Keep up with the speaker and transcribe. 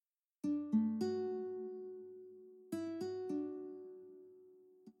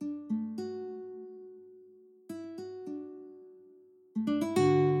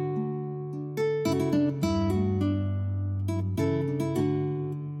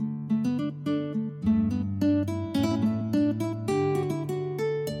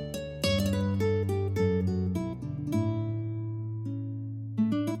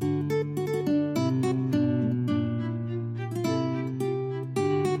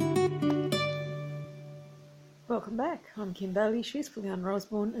Welcome back. I'm Kim Bailey, she's Leanne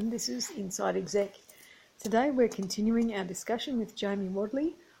Rosborn, and this is Inside Exec. Today we're continuing our discussion with Jamie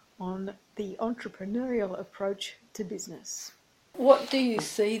Wadley on the entrepreneurial approach to business. What do you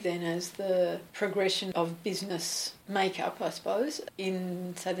see then as the progression of business makeup, I suppose,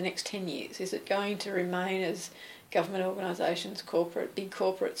 in, say, the next 10 years? Is it going to remain as government organisations, corporate, big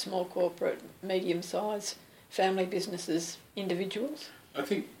corporate, small corporate, medium-sized, family businesses, individuals? I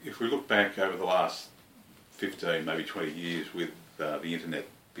think if we look back over the last 15, maybe 20 years with the internet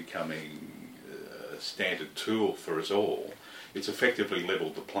becoming a standard tool for us all, it's effectively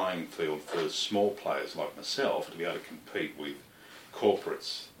levelled the playing field for small players like myself to be able to compete with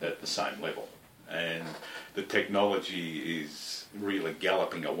corporates at the same level. And the technology is really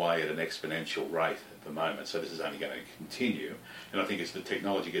galloping away at an exponential rate at the moment, so this is only going to continue. And I think as the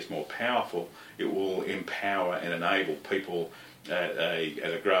technology gets more powerful, it will empower and enable people at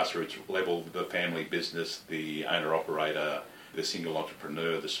a grassroots level, the family business, the owner-operator, the single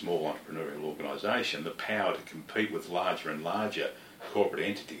entrepreneur, the small entrepreneurial organisation, the power to compete with larger and larger corporate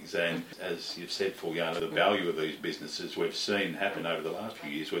entities. And as you've said, Fuliana, the value of these businesses we've seen happen over the last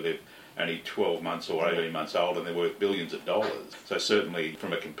few years where they're only 12 months or 18 months old and they're worth billions of dollars. So certainly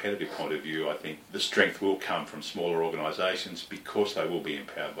from a competitive point of view, I think the strength will come from smaller organisations because they will be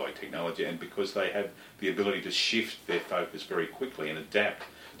empowered by technology and because they have the ability to shift their focus very quickly and adapt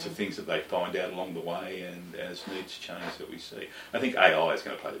to things that they find out along the way and as needs change that we see. I think AI is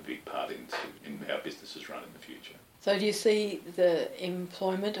going to play a big part in how businesses run in the future. So do you see the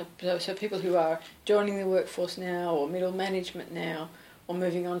employment of so people who are joining the workforce now or middle management now or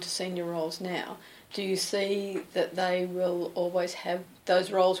moving on to senior roles now, do you see that they will always have,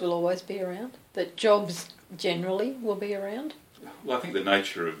 those roles will always be around? That jobs generally will be around? Well, I think the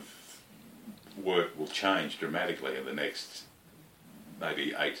nature of work will change dramatically in the next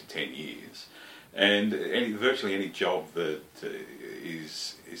maybe 8 to 10 years. And virtually any job that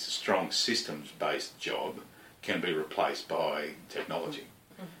is a strong systems-based job can be replaced by technology.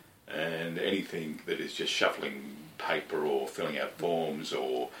 And anything that is just shuffling paper or filling out forms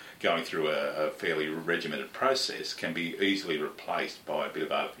or going through a fairly regimented process can be easily replaced by a bit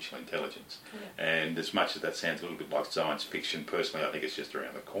of artificial intelligence. Yeah. And as much as that sounds a little bit like science fiction, personally I think it's just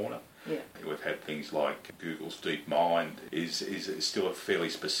around the corner. Yeah. We've had things like Google's DeepMind is still a fairly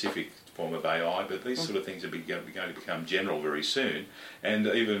specific form of AI, but these sort of things are going to become general very soon. And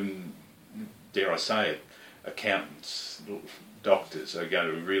even, dare I say it, accountants, doctors are going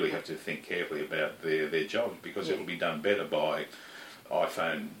to really have to think carefully about their jobs because it will be done better by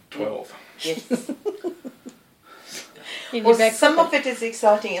iPhone 12. Yes. Well, some of it is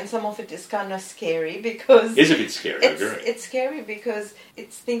exciting and some of it is kind of scary because... It's a bit scary, I agree. It's scary because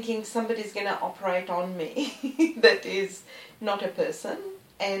it's thinking somebody's going to operate on me that is not a person.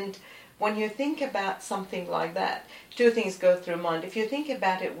 And when you think about something like that, two things go through mind. If you think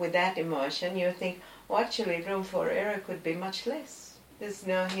about it with that emotion, you think, well, actually, room for error could be much less. There's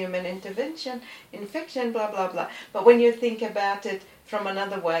no human intervention, infection, blah, blah, blah. But when you think about it from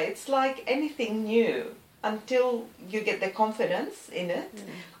another way, it's like anything new. Until you get the confidence in it,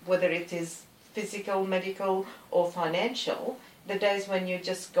 whether it is physical, medical, or financial, the days when you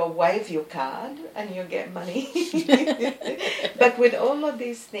just go wave your card and you get money. But with all of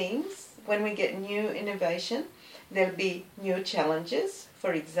these things, when we get new innovation, there'll be new challenges.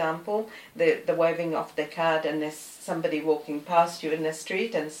 For example, the waving of the card and there's somebody walking past you in the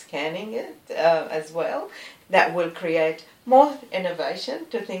street and scanning it as well. That will create more innovation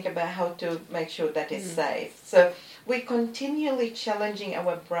to think about how to make sure that it's safe. So we're continually challenging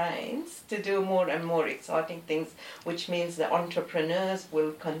our brains to do more and more exciting things, which means the entrepreneurs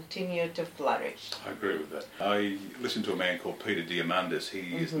will continue to flourish. I agree with that. I listened to a man called Peter Diamandis.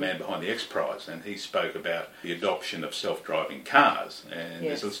 He is the man behind the X Prize, and he spoke about the adoption of self-driving cars. And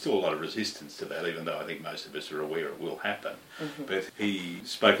there's still a lot of resistance to that, even though I think most of us are aware it will happen. But he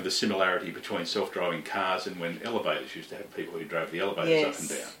spoke of the similarity between self-driving cars and when elevators used to have people who drove the elevators up and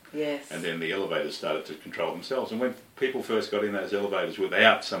down. Yes. And then the elevators started to control themselves. And when people first got in those elevators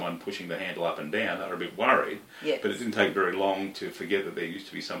without someone pushing the handle up and down, they were a bit worried. Yes. But it didn't take very long to forget that there used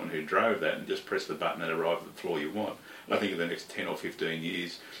to be someone who drove that and just press the button and arrive at the floor you want. I think in the next 10 or 15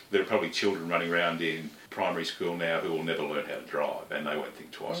 years, there are probably children running around in primary school now who will never learn how to drive, and they won't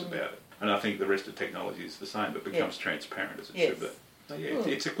think twice about it. And I think the rest of technology is the same, but becomes transparent as it should be. So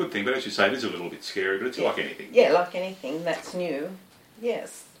it's a good thing, but as you say, it is a little bit scary, but it's like anything. Yeah, like anything that's new.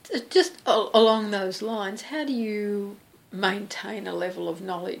 Yes. Just along those lines, how do you maintain a level of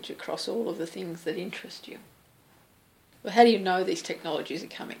knowledge across all of the things that interest you? Well, how do you know these technologies are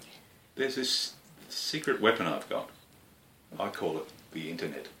coming? There's this secret weapon I've got. I call it the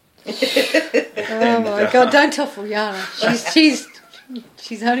internet. Oh my God! Don't tell Fuliana.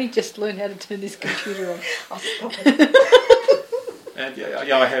 She's only just learned how to turn this computer on. I'll stop it. And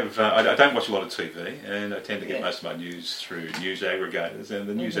I don't watch a lot of TV, and I tend to get most of my news through news aggregators, and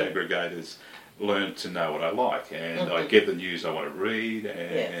the news aggregators learn to know what I like, and I get the news I want to read,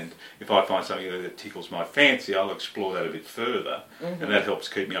 and if I find something that tickles my fancy, I'll explore that a bit further, and that helps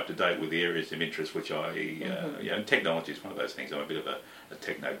keep me up to date with the areas of interest which technology is one of those things. I'm a bit of a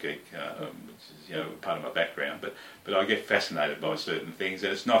techno geek, which is part of my background, but I get fascinated by certain things,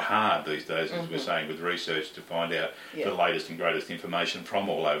 and it's not hard these days, as we're saying, with research to find out the latest and greatest information from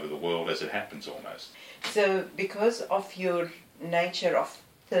all over the world as it happens almost. So because of your nature of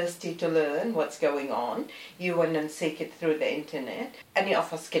thirsty to learn what's going on, you went and seek it through the internet. Any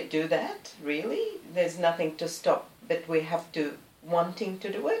of us can do that, really. There's nothing to stop, but we have to wanting to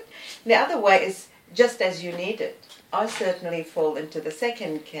do it. The other way is just as you need it. I certainly fall into the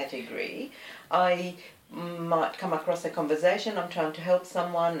second category. I might come across a conversation, I'm trying to help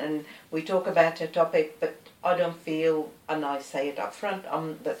someone and we talk about a topic, but I don't feel, and I say it up front,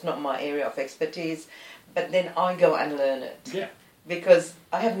 that's not my area of expertise, but then I go and learn it. Yeah. Because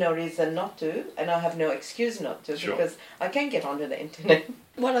I have no reason not to, and I have no excuse not to, because I can get onto the internet.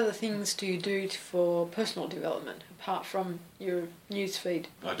 What other things do you do for personal development, apart from your news feed?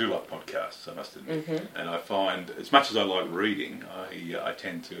 I do like podcasts, I must admit, and I find, as much as I like reading, I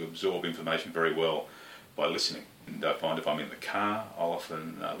tend to absorb information very well by listening. And I find if I'm in the car, I'll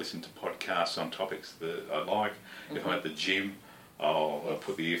often listen to podcasts on topics that I like. If I'm at the gym, I'll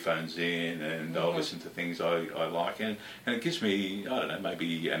put the earphones in and I'll listen to things I like, and it gives me, I don't know,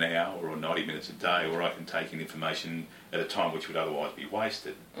 maybe an hour or 90 minutes a day where I can take in information at a time which would otherwise be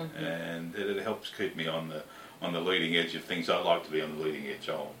wasted, and it helps keep me on the leading edge of things I like to be on the leading edge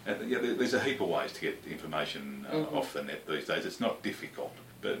of. And, there's a heap of ways to get information off the net these days. It's not difficult,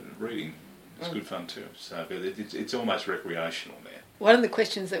 but reading is good fun too. So it's almost recreational now. One of the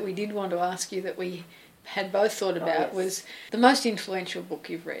questions that we did want to ask you that we had both thought about was the most influential book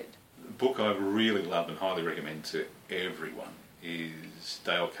you've read. The book I really love and highly recommend to everyone is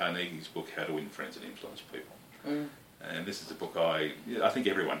Dale Carnegie's book, How to Win Friends and Influence People. And this is a book I think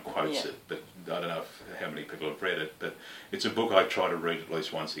everyone quotes it, but I don't know how many people have read it, but it's a book I try to read at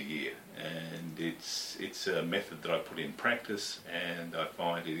least once a year, and it's a method that I put in practice, and I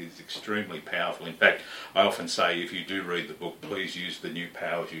find it is extremely powerful. In fact, I often say if you do read the book, please use the new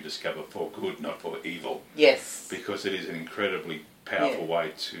powers you discover for good, not for evil. Yes. Because it is an incredibly powerful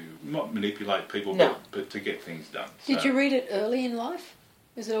way to not manipulate people, but to get things done. Did you read it early in life?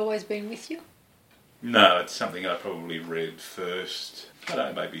 Has it always been with you? No, it's something I probably read first, I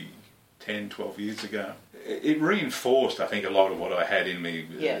don't know, maybe 10, 12 years ago. It reinforced, I think, a lot of what I had in me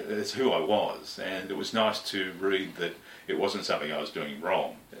as who I was, and it was nice to read that it wasn't something I was doing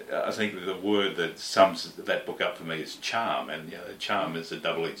wrong. I think the word that sums that book up for me is charm, and charm is a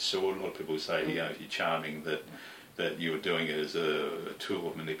double-edged sword. A lot of people say, if you're charming, that you are doing it as a tool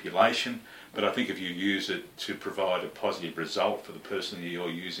of manipulation. But I think if you use it to provide a positive result for the person you're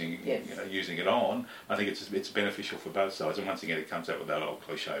using, using it on, I think it's beneficial for both sides. And once again, it comes out with that old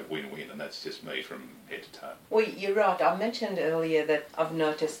cliche of win-win, and that's just me from head to toe. Well, you're right. I mentioned earlier that I've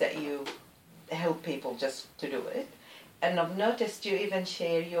noticed that you help people just to do it. And I've noticed you even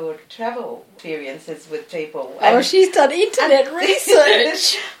share your travel experiences with people. Oh, she's done internet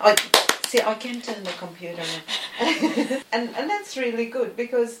research. I can turn the computer on. and that's really good,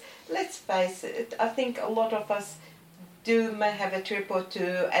 because let's face it, I think a lot of us may have a trip or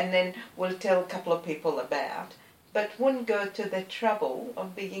two and then we'll tell a couple of people about, but wouldn't go to the trouble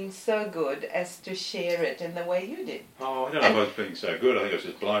of being so good as to share it in the way you did. Oh, I don't know if I was being so good. I think I was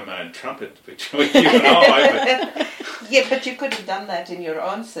just blowing my own trumpet between you and I. Yeah, but you could have done that in your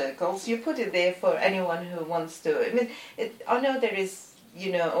own circles. You put it there for anyone who wants to. I mean, I know there is,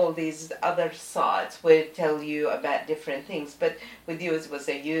 all these other sites where tell you about different things, but with you it was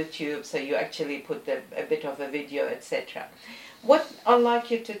a YouTube, so you actually put a bit of a video, etc. What I'd like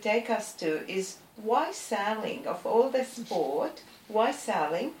you to take us to is, why sailing? Of all the sport, why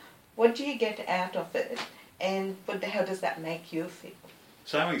sailing? What do you get out of it? And how does that make you feel?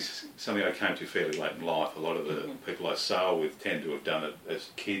 Sailing's something I came to fairly late in life. A lot of the people I sail with tend to have done it as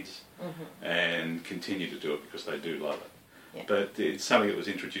kids and continue to do it because they do love it. Yeah. But it's something that was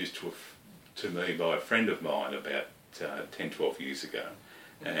introduced to me by a friend of mine about 10, 12 years ago,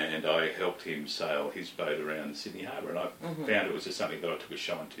 and I helped him sail his boat around Sydney Harbour, and I found it was just something that I took a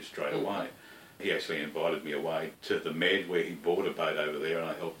shine to straight away. He actually invited me away to the Med, where he bought a boat over there, and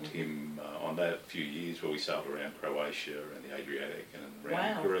I helped him on that a few years, where we sailed around Croatia and the Adriatic and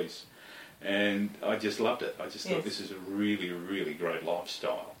around Greece. And I just loved it. I just thought Yes. this is a really, really great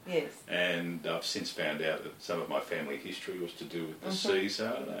lifestyle. Yes. And I've since found out that some of my family history was to do with the sea, so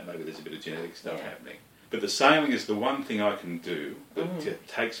I don't know, maybe there's a bit of genetic stuff Yeah. happening. But the sailing is the one thing I can do that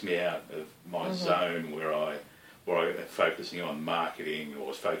takes me out of my zone where I'm focusing on marketing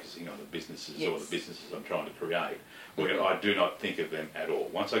or focusing on the businesses or the businesses I'm trying to create, where I do not think of them at all.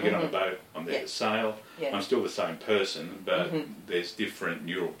 Once I get on a boat, I'm there to sail. Yeah. I'm still the same person, but there's different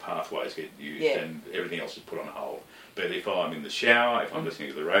neural pathways get used and everything else is put on hold. But if I'm in the shower, if I'm listening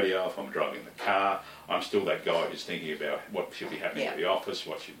to the radio, if I'm driving the car, I'm still that guy who's thinking about what should be happening at the office,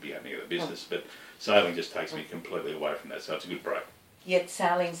 what should be happening at the business. But sailing just takes me completely away from that, so it's a good break. Yet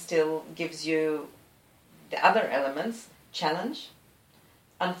sailing still gives you the other elements: challenge,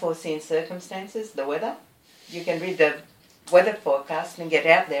 unforeseen circumstances, the weather. You can read the weather forecast and get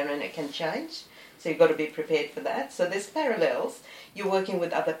out there and it can change. So you've got to be prepared for that. So there's parallels. You're working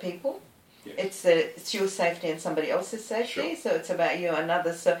with other people. Yes. It's your safety and somebody else's safety, so it's about you and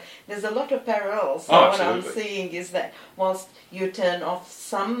others. So there's a lot of parallels. So what I'm seeing is that whilst you turn off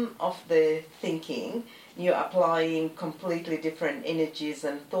some of the thinking, you're applying completely different energies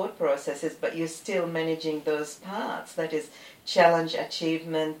and thought processes, but you're still managing those parts. That is challenge,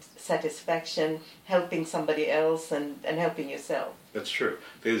 achievement, satisfaction, helping somebody else and helping yourself. That's true.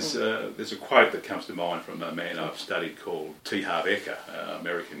 There's a quote that comes to mind from a man I've studied called T. Harv Eker, an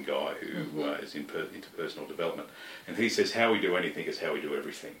American guy who is into personal development. And he says, how we do anything is how we do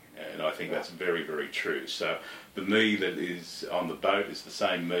everything. And I think that's very, very true. So the me that is on the boat is the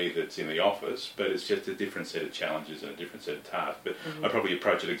same me that's in the office, but it's just a different set of challenges and a different set of tasks. But I probably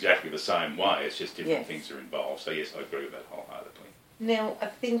approach it exactly the same way. It's just different things are involved. So yes, I agree with that wholeheartedly. Now, I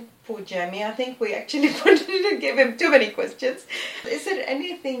think, poor Jamie, I think we actually wanted to give him too many questions. Is there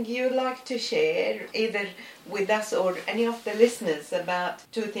anything you'd like to share, either with us or any of the listeners, about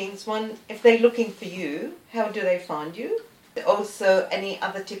two things? One, if they're looking for you, how do they find you? Also, any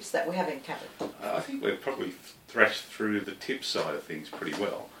other tips that we haven't covered? I think we've probably thrashed through the tip side of things pretty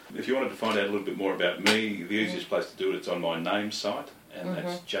well. If you wanted to find out a little bit more about me, the easiest place to do it's on my name site, and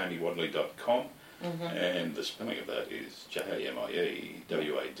that's jamiewadley.com. And the spelling of that is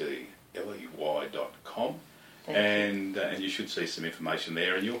JamieWadley.com. And you should see some information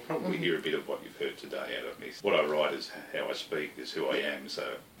there, and you'll probably hear a bit of what you've heard today out of me. What I write is how I speak, is who I am,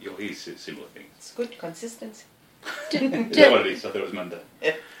 so you'll hear similar things. It's good consistency. Is that what it is? I thought it was Monday.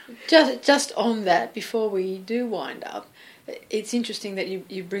 Just on that, before we do wind up, it's interesting that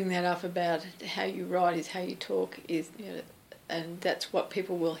you bring that up about how you write is how you talk, and that's what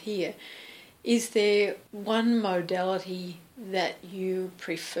people will hear. Is there one modality that you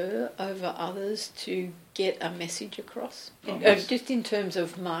prefer over others to get a message across? Just in terms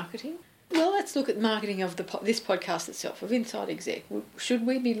of marketing? Well, let's look at marketing of this podcast itself, of Inside Exec. Should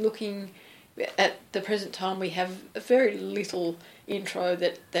we be looking, at the present time we have a very little intro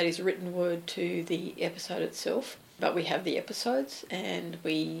that is written word to the episode itself, but we have the episodes and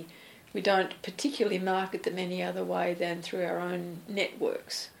we don't particularly market them any other way than through our own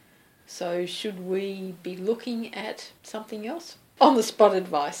networks. So should we be looking at something else? On the spot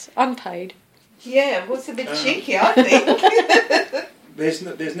advice, unpaid. Yeah, well, it's a bit cheeky, I think.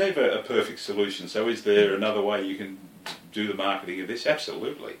 There's never a perfect solution, so is there another way you can do the marketing of this?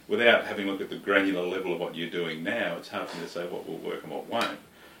 Absolutely. Without having a look at the granular level of what you're doing now, it's hard for me to say what will work and what won't.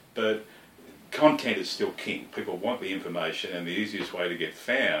 But content is still king. People want the information, and the easiest way to get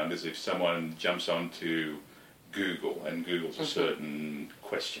found is if someone jumps onto Google and Googles a certain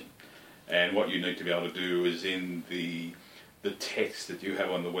question. And what you need to be able to do is in the text that you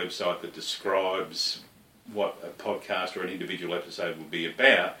have on the website that describes what a podcast or an individual episode will be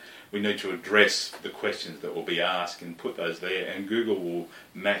about, we need to address the questions that will be asked and put those there, and Google will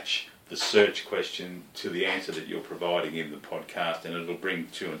match the search question to the answer that you're providing in the podcast, and it'll bring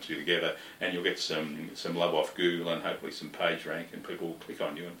two and two together, and you'll get some love off Google and hopefully some page rank, and people will click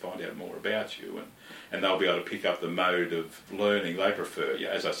on you and find out more about you, and they'll be able to pick up the mode of learning they prefer.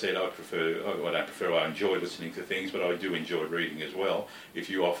 Yeah, as I said, I enjoy listening to things, but I do enjoy reading as well. If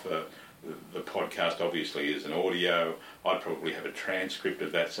you offer the podcast obviously is an audio, I'd probably have a transcript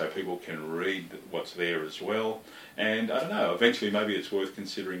of that so people can read what's there as well. And I don't know, eventually maybe it's worth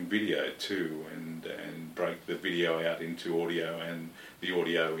considering video too, and break the video out into audio and the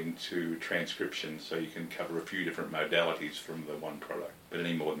audio into transcription, so you can cover a few different modalities from the one product. But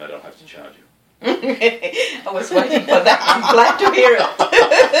any more than that, I'll have to charge you. I was waiting for that. I'm glad to hear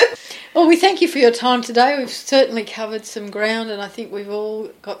it. Well, we thank you for your time today. We've certainly covered some ground, and I think we've all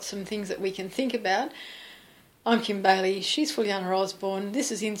got some things that we can think about. I'm Kim Bailey. She's Fuliana Osborne.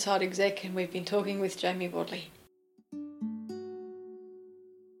 This is Inside Exec, and we've been talking with Jamie Wadley.